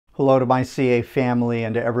Hello to my CA family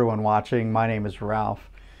and to everyone watching. My name is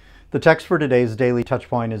Ralph. The text for today's daily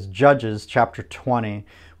touchpoint is Judges chapter 20,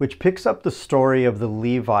 which picks up the story of the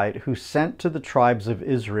Levite who sent to the tribes of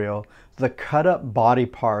Israel the cut-up body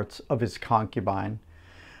parts of his concubine.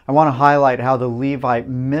 I want to highlight how the Levite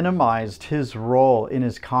minimized his role in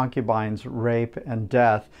his concubine's rape and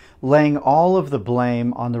death, laying all of the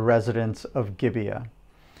blame on the residents of Gibeah.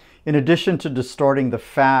 In addition to distorting the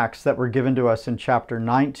facts that were given to us in chapter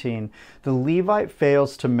 19, the Levite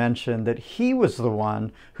fails to mention that he was the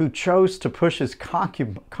one who chose to push his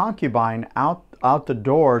concubine out the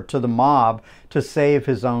door to the mob to save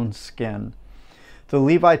his own skin. The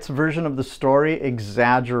Levite's version of the story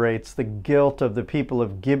exaggerates the guilt of the people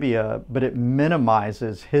of Gibeah, but it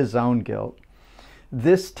minimizes his own guilt.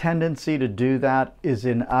 This tendency to do that is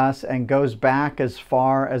in us and goes back as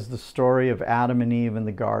far as the story of Adam and Eve in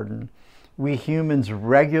the garden. We humans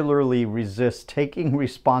regularly resist taking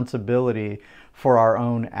responsibility for our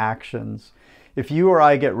own actions. If you or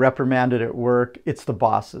I get reprimanded at work, it's the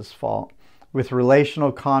boss's fault. With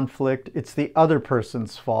relational conflict, it's the other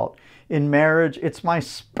person's fault. In marriage, it's my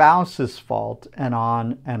spouse's fault, and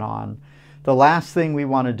on and on. The last thing we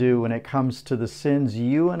want to do when it comes to the sins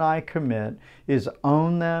you and I commit is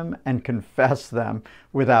own them and confess them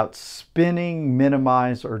without spinning,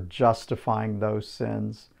 minimize, or justifying those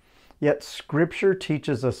sins. Yet Scripture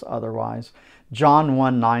teaches us otherwise. John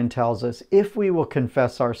 1:9 tells us, if we will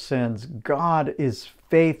confess our sins, God is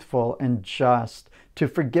faithful and just to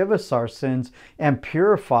forgive us our sins and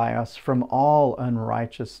purify us from all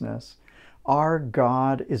unrighteousness. Our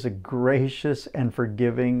God is a gracious and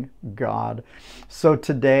forgiving God. So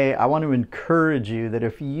today, I want to encourage you that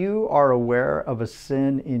if you are aware of a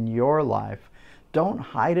sin in your life, don't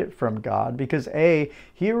hide it from God because A,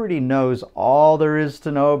 He already knows all there is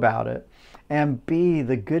to know about it. And B,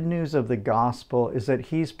 the good news of the gospel is that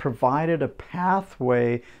He's provided a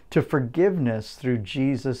pathway to forgiveness through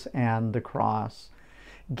Jesus and the cross.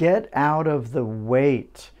 Get out of the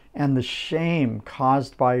weight and the shame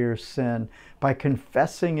caused by your sin by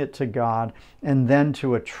confessing it to God and then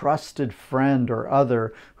to a trusted friend or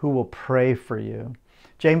other who will pray for you.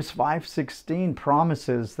 James 5:16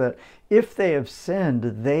 promises that if they have sinned,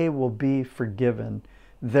 they will be forgiven.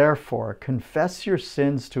 Therefore, confess your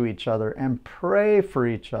sins to each other and pray for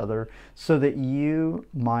each other so that you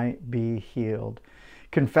might be healed.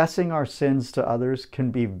 Confessing our sins to others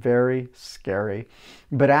can be very scary.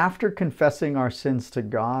 But after confessing our sins to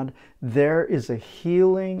God, there is a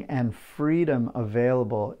healing and freedom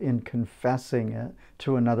available in confessing it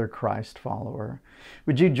to another Christ follower.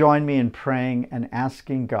 Would you join me in praying and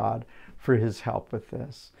asking God for His help with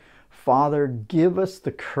this? Father, give us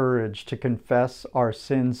the courage to confess our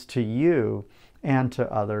sins to you and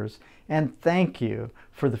to others. And thank you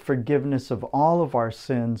for the forgiveness of all of our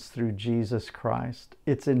sins through Jesus Christ.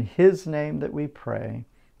 It's in His name that we pray.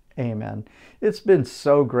 Amen. It's been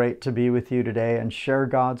so great to be with you today and share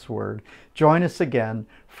God's Word. Join us again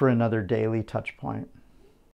for another Daily Touchpoint.